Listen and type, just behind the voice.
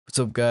What's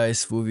up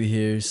guys, Swoovy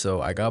here.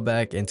 So I got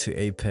back into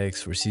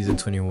Apex for season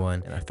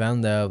 21 and I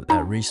found out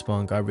that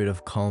Respawn got rid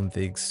of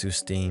configs to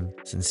Steam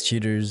since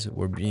cheaters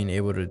were being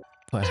able to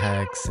put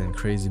hacks and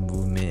crazy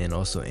movement and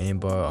also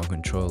aimbar on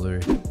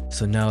controller.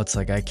 So now it's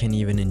like I can't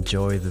even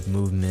enjoy the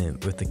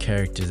movement with the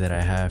characters that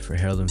I have for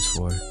Heirlooms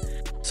 4.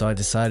 So I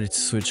decided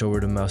to switch over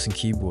to mouse and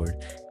keyboard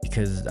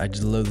because I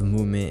just love the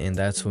movement and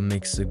that's what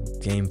makes the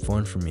game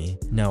fun for me.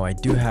 Now I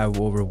do have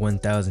over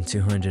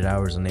 1,200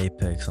 hours on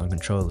Apex on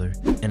controller,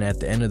 and at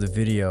the end of the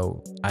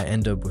video I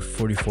end up with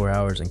 44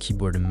 hours on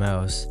keyboard and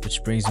mouse,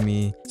 which brings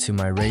me to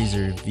my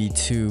Razer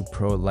V2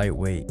 Pro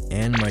Lightweight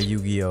and my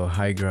Yu-Gi-Oh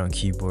high ground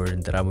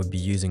keyboard that I would be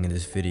using in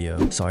this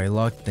video. So I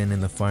locked in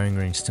the firing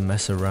range to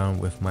mess around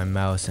with my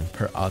mouse and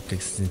per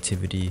optic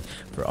sensitivity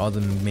for all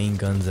the main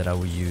guns that I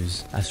would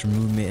use. As for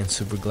movement and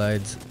super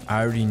glides,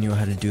 I already knew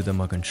how to do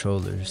them on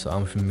controller, so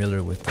I'm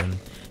familiar with them,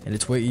 and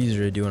it's way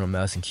easier to do on a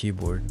mouse and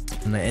keyboard.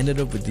 And I ended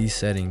up with these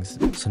settings,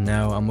 so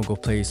now I'm gonna go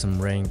play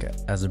some rank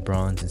as a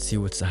bronze and see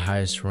what's the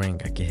highest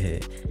rank I can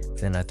hit.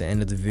 Then at the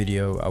end of the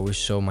video I will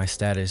show my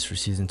status for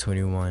season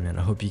 21, and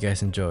I hope you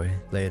guys enjoy.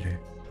 Later.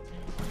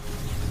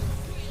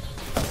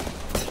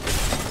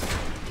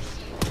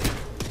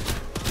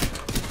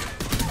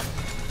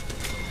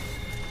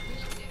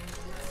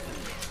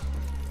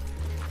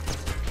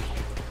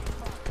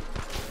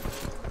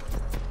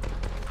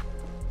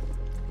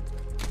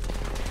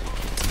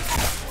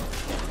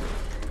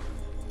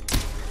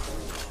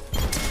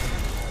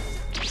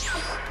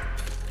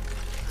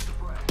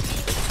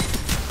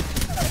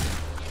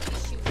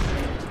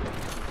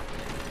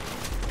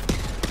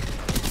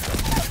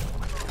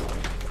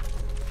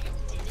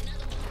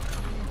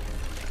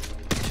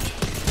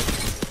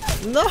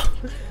 No!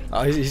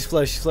 Oh, he's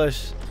flush, he's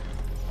flush.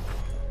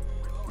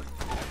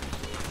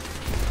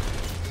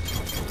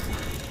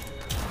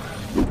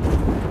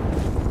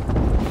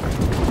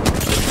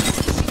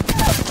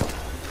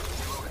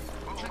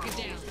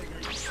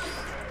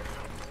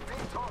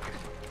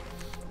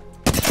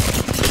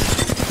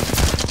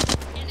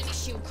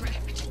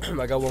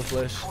 I got one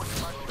flash.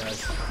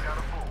 Nice.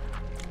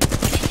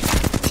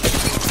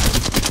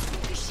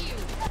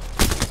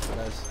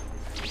 Nice.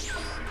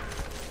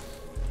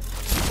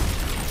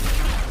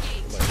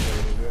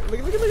 Look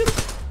at him.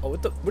 Oh,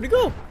 what the? Where'd he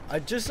go? I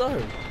just saw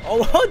him.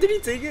 Oh, did he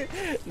take it?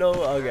 No,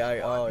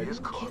 okay. Alright, bro.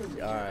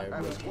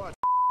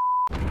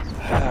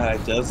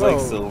 Just bro,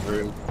 like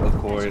silver, of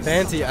course.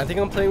 Fancy, I think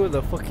I'm playing with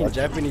a fucking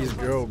Japanese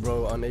girl,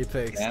 bro, on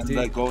Apex. And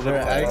dude, her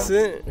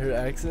accent,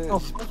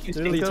 oh, she's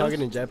literally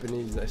talking in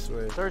Japanese, I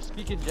swear. Start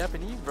speaking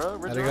Japanese, bro.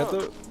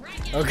 Arigato.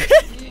 Okay.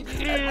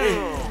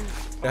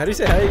 How do you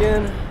say hi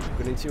again?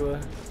 Konnichiwa.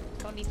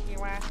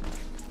 Konnichiwa.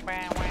 I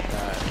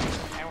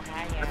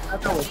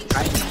thought that was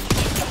Chinese.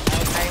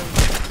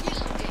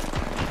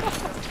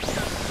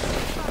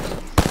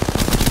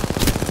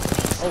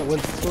 Oh,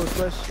 one's full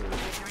flesh.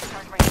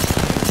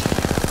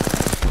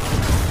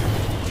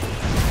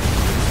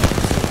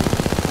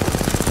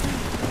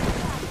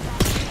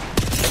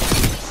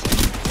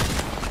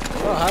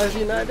 Oh, how is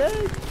he not dead? Oh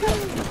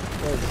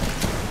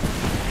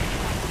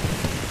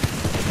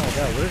my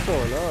god, what is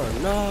going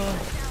on? No!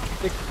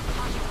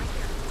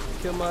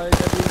 Kill my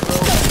Japanese bro.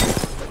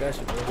 I got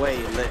you, bro.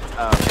 Wait,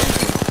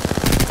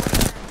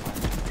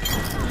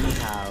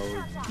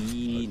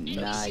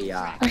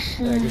 Dinaya.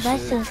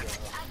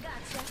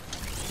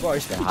 Bro, are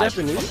you speaking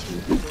Japanese?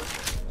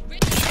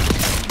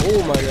 Oh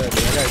my god,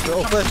 dude, I got you.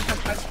 Oh, flesh.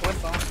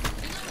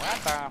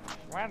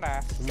 Oh my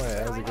god,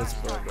 that's a good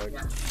spot, bro.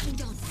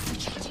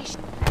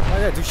 Oh my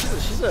god, dude,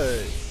 she's a...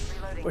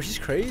 Bro, she's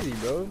crazy,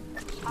 bro.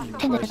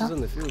 Bro, she's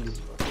on the field.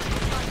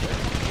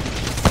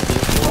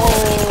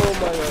 Oh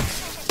my god.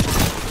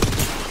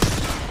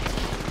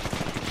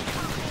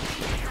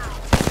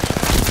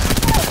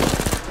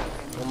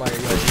 Oh my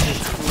god, she's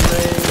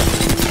crazy.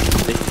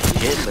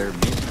 Hitler,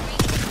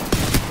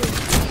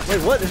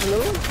 wait, what? There's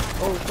another one?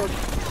 Oh, fuck.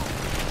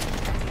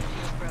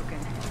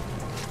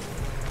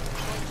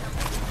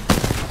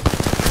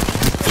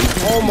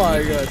 Oh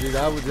my god, dude,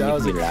 that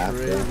was a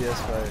crazy ass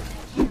fight.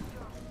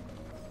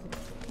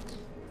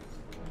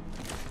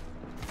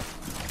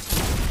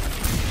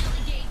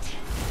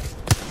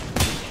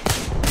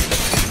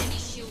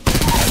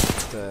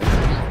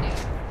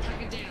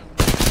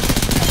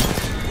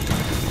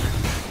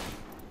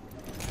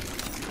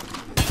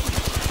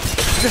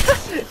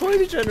 Why are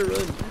you trying to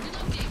run?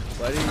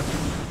 Buddy.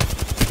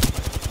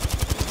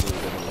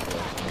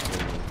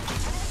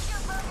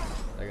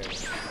 I got it.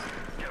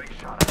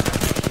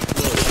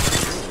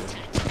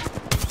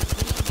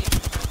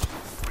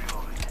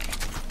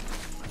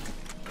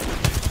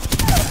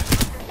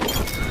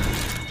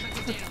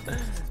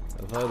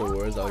 That's probably the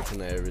worst auction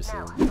I ever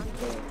seen.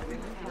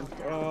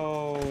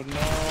 Oh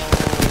no!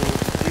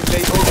 You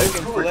made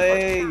second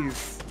place!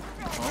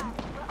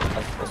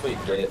 That's what you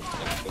get.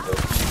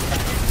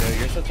 Yo,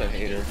 you're such a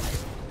hater.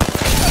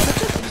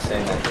 I'm just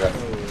saying that, bro.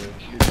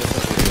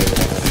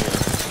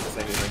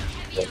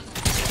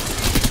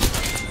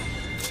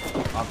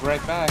 I'll be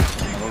right back.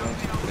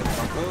 Get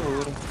some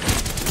food.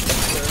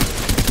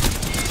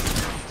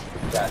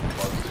 That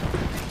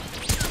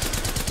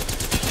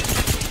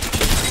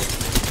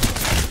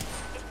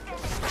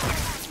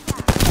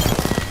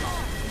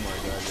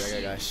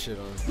shit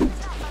on.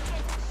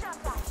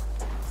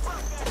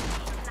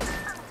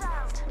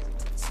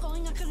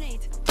 Throwing a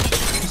grenade.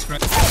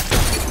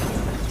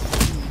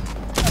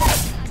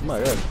 Oh my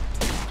god.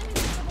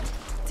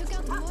 Took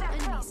out more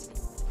enemies.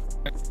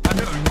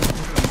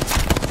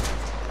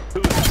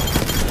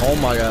 Oh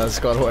my god, this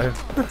got away.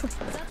 That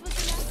was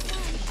the last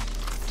one.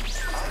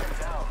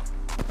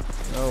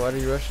 Oh, why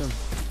did you rush him?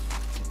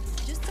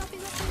 Just topping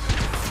up the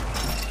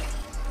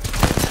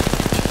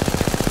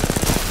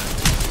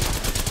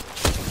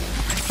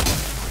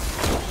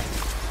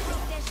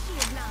There's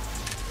shield now.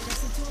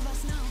 Just the two of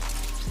us now.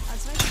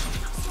 That's right.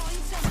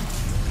 Throwing seven.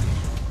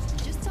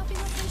 Just topping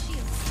up the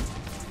shields.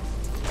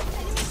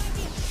 Enemy right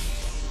here.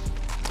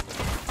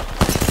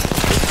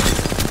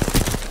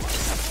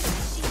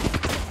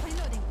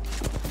 Reloading.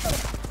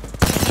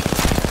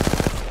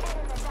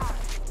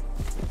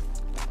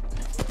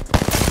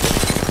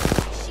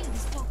 Shield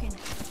is broken.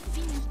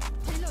 Fini.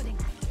 Reloading.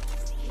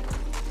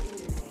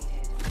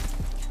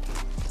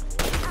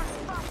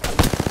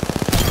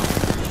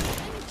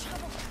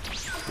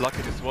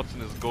 Lucky this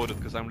Watson is goaded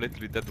because I'm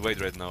literally dead weight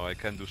right now. I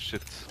can't do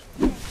shit.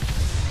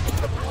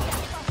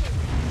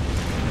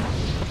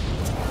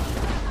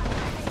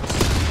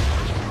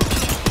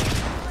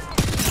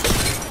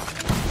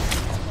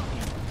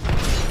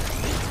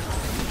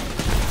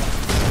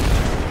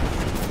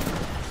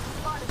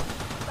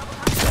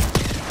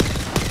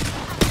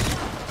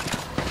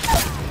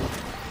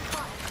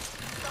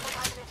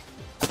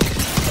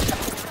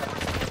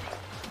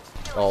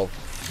 Oh.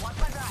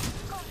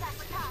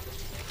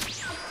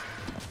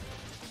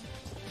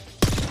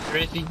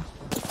 Crazy.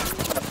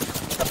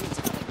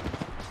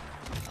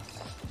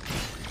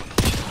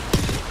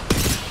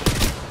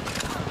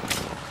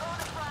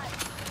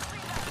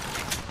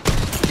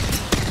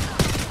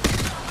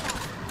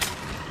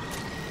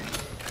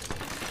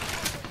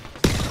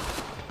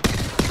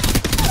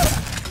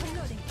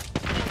 Reloading.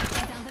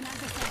 Down the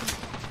magazine.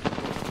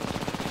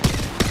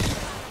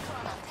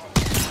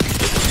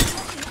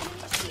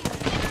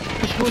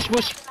 Push, push,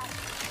 push.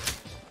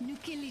 New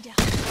kill leader.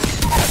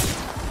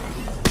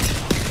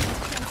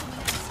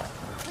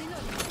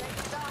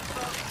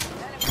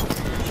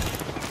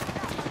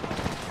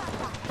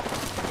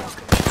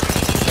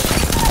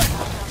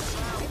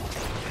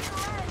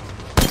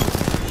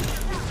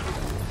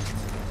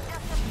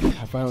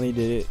 I finally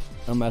did it.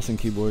 I'm mouse and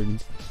keyboard.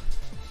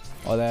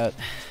 All that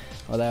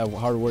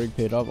hard work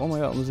paid off. Oh my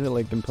god, I almost hit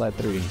like in plat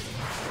 3.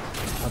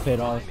 I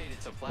paid off.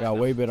 I got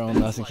way better on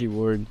mouse and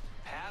keyboard.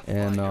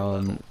 And I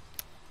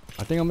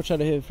think I'm gonna try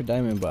to hit for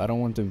diamond, but I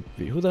don't want to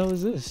be. Who the hell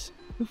is this?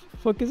 Who the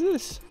fuck is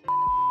this?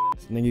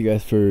 Thank you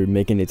guys for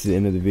making it to the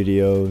end of the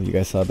video. You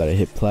guys saw that I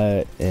hit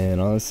plat, and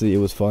honestly it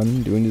was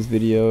fun doing this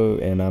video,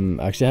 and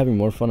I'm actually having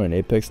more fun on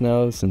Apex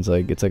now, since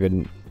like it's like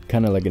a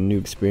kind of like a new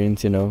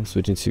experience, you know,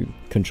 switching to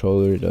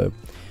controller to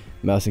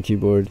mouse and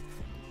keyboard.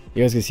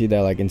 You guys can see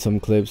that like in some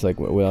clips, like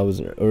when I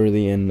was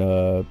early in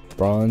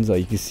bronze, like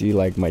you can see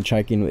like my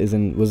tracking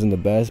wasn't the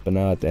best, but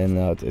now at the end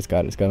now it's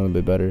got a little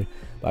bit better.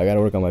 But I gotta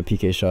work on my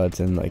PK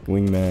shots and like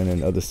wingman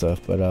and other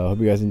stuff. But I hope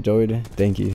you guys enjoyed. Thank you.